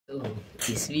Oh,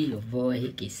 it's me, your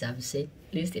boy, Kisamse.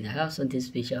 Listen, I have something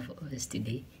special for us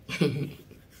today.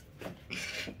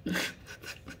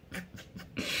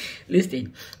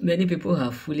 Listen, many people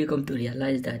have fully come to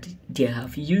realize that they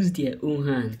have used their own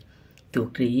hand to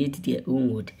create their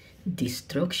own word,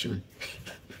 destruction.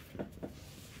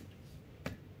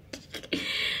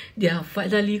 They have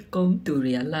finally come to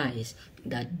realize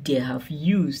that they have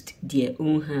used their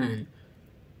own hand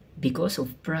because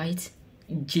of pride,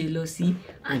 jealousy,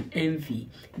 and envy.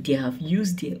 They have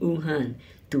used their own hand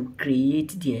to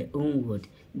create their own word,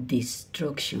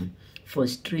 destruction,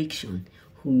 frustration,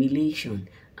 humiliation,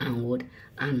 and what?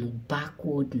 And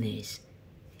backwardness.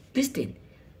 Listen,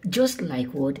 just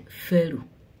like what Pharaoh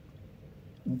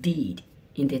did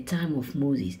in the time of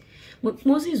Moses.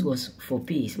 Moses was for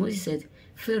peace. Moses said,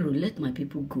 Pharaoh, let my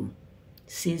people go,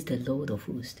 says the Lord of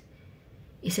hosts.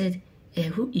 He said,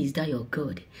 who is that your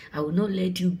God? I will not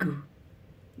let you go.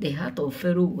 The heart of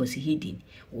Pharaoh was hidden,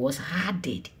 was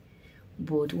hardened.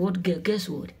 But guess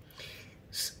what?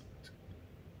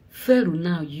 Pharaoh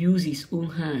now used his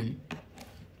own hand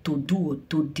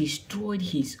to destroy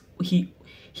his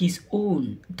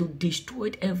own, to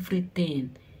destroy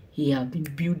everything he have been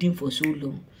building for so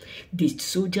long. The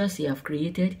soldiers he have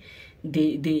created,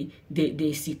 the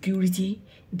security,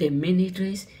 the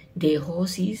militaries, the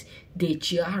horses, the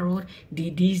chariot,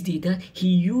 the this, the that. He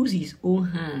used his own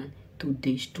hand to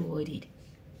destroy it.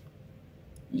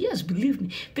 Yes, believe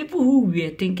me. People who were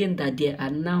thinking that they are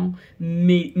now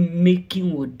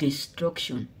making what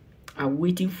destruction are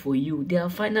waiting for you, they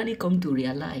have finally come to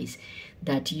realize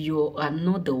that you are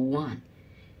not the one.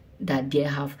 That they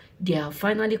have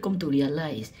finally come to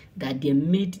realize that they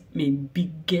made the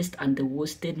biggest and the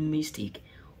worst mistake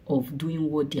of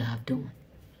doing what they have done.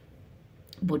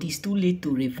 But it's too late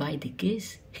to revive the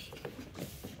case.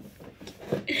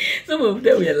 Some of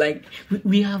them were like,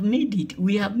 we have made it,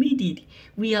 we have made it,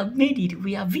 we have made it,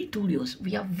 we are victorious,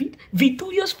 we are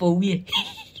victorious for where?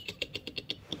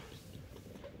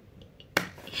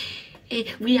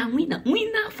 We are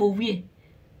winner for where?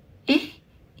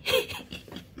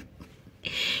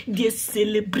 They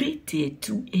celebrated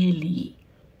too early.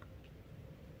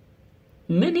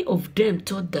 Many of them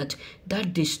thought that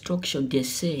destruction they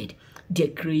said they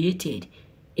created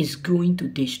is going to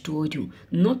destroy you,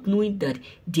 not knowing that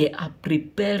they are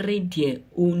preparing their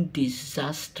own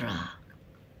disaster.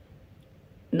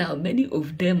 Now, many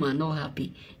of them are not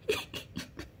happy.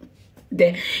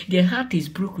 Their heart is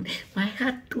broken. My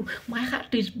heart too. My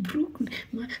heart is broken.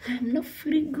 I'm not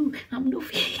feeling good. I'm not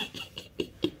feeling.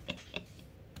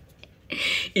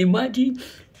 Imagine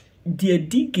they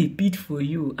dig a pit for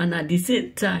you, and at the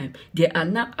same time, they are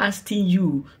now asking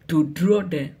you to draw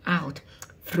them out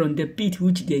from the pit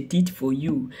which they did for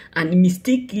you, and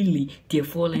mistakenly they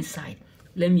fall inside.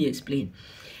 Let me explain.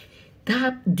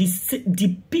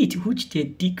 The pit which they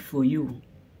dig for you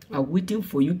are waiting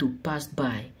for you to pass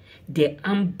by. They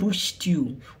ambushed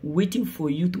you, waiting for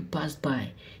you to pass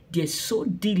by. They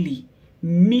suddenly,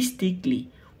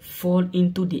 mistakenly fall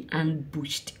into the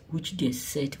ambush which they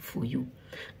set for you.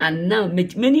 And now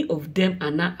many of them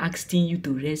are now asking you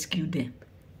to rescue them.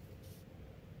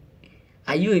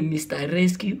 Are you a Mr.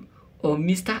 Rescue or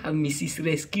Mr. and Mrs.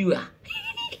 Rescuer?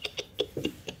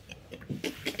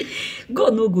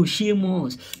 God no go shame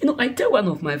us. You know, I tell one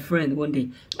of my friends one day,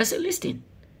 I said, listen,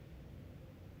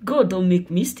 God don't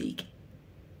make mistake.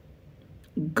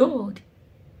 God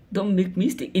don't make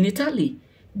mistake. In Italy,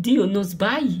 Dio non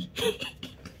sbagli.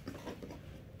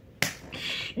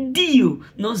 Dio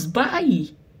non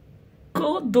sbagli.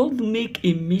 God don't make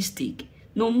a mistake,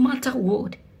 no matter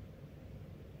what.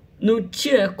 Non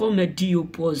c'è come Dio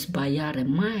può sbagliare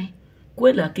mai.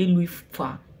 Quella che lui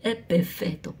fa è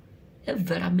perfetto, è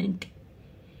veramente.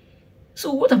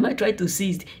 So what am I trying to say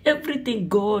is everything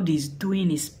God is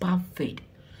doing is perfect.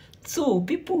 So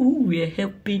people who were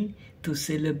helping to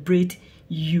celebrate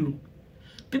you,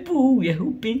 people who were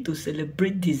helping to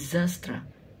celebrate disaster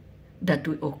that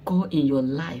will occur in your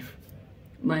life,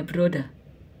 my brother,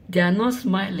 they are not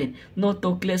smiling, not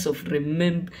talk less of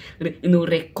recurring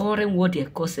what they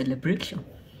call celebration,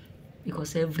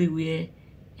 because everywhere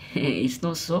it's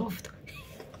not soft.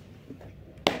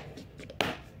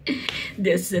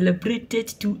 They celebrated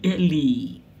too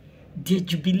early. They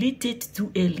jubilated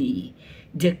too early.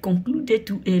 They concluded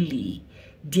too early.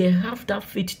 They have that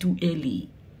faith too early.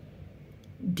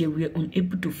 They were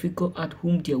unable to figure out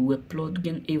whom they were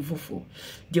plotting evil for.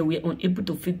 They were unable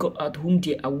to figure out whom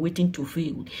they are waiting to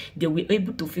fail. They were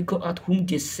able to figure out whom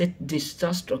they set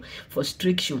disaster,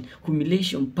 frustration,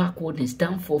 humiliation, backwardness,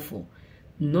 downfall for.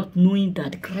 Not knowing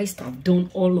that Christ have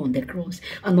done all on the cross.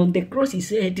 And on the cross he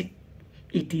said,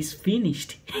 it is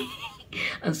finished.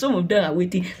 And some of them are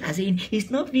waiting and saying, it's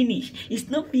not finished, it's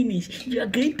not finished. You are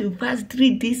going to pass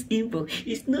through this evil.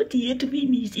 It's not yet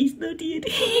finished, it's not yet.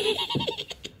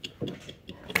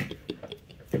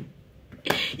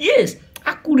 Yes,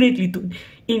 accurately,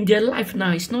 in their life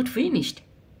now, it's not finished.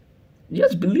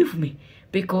 Just believe me.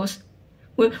 Because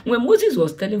when Moses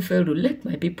was telling Pharaoh, let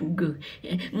my people go,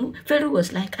 Pharaoh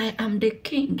was like, I am the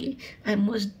king. I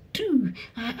must do.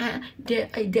 I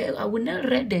will not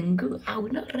let them go. I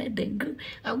will not let them go.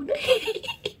 I will not.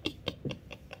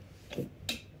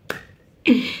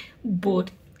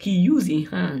 But he used his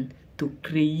hand to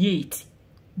create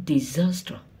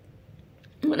disaster.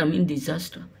 What I mean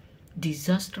disaster?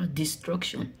 Disaster,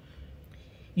 destruction.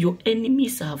 Your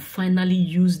enemies have finally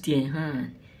used their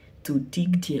hand to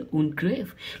dig their own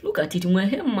grave. Look at it. When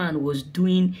Haman was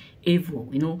doing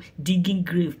evil, digging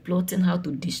grave, plotting how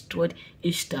to destroy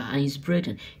Esther and his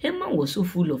brethren, Haman was so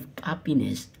full of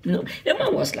happiness.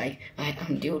 Haman was like, I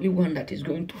am the only one that is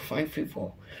going to find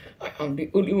favor. I am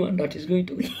the only one that is going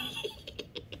to.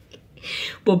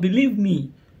 But believe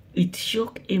me, it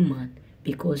shocked Haman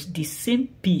because the same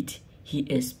pit he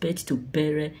expects to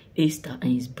bury Esther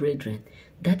and his brethren,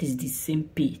 that is the same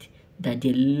pit that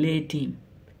they led him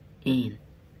in,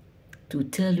 to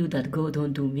tell you that God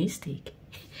don't do mistake.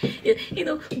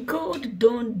 God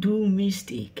don't do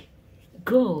mistake.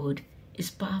 God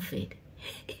is perfect.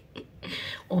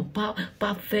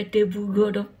 Perfectable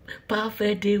God,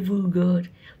 perfectable God,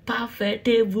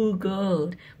 perfectable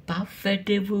God,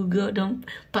 perfectable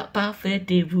God,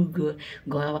 perfectable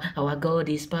God. Our God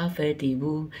is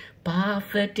perfectable,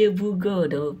 perfectable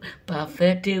God,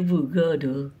 perfectable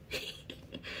God.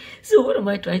 So what am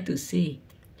I trying to say?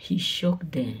 He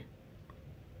shocked them.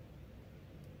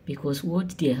 Because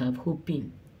what they have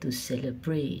hoping to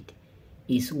celebrate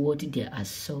is what they are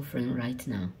suffering right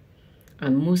now.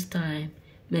 And most time,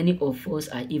 many of us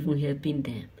are even helping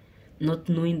them, not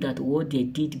knowing that what they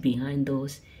did behind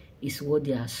us is what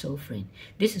they are suffering.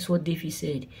 This is what David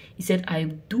said. He said, I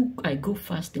go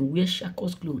fast and wear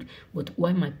shackles clothes, but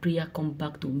why my prayer come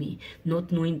back to me,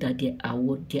 not knowing that they are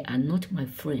not my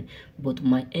friend, but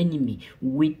my enemy,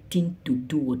 waiting to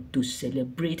do what, to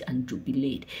celebrate and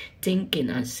jubilate, thinking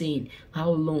and saying,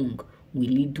 how long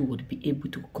will it do what, be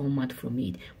able to come out from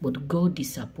it? But God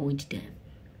disappoints them.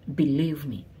 Believe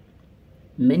me,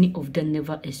 many of them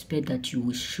never expect that you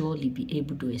will surely be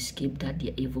able to escape that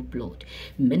their evil plot.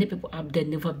 Many people out there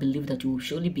never believe that you will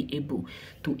surely be able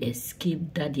to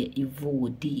escape that their evil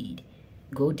deed.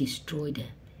 God destroyed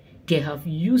them. They have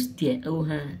used their own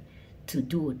hand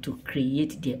to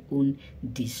create their own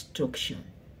destruction.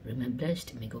 Remain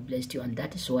blessed. May God bless you. And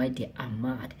that is why they are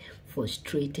mad,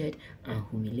 frustrated, and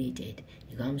humiliated.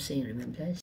 You know what I'm saying? Remain blessed.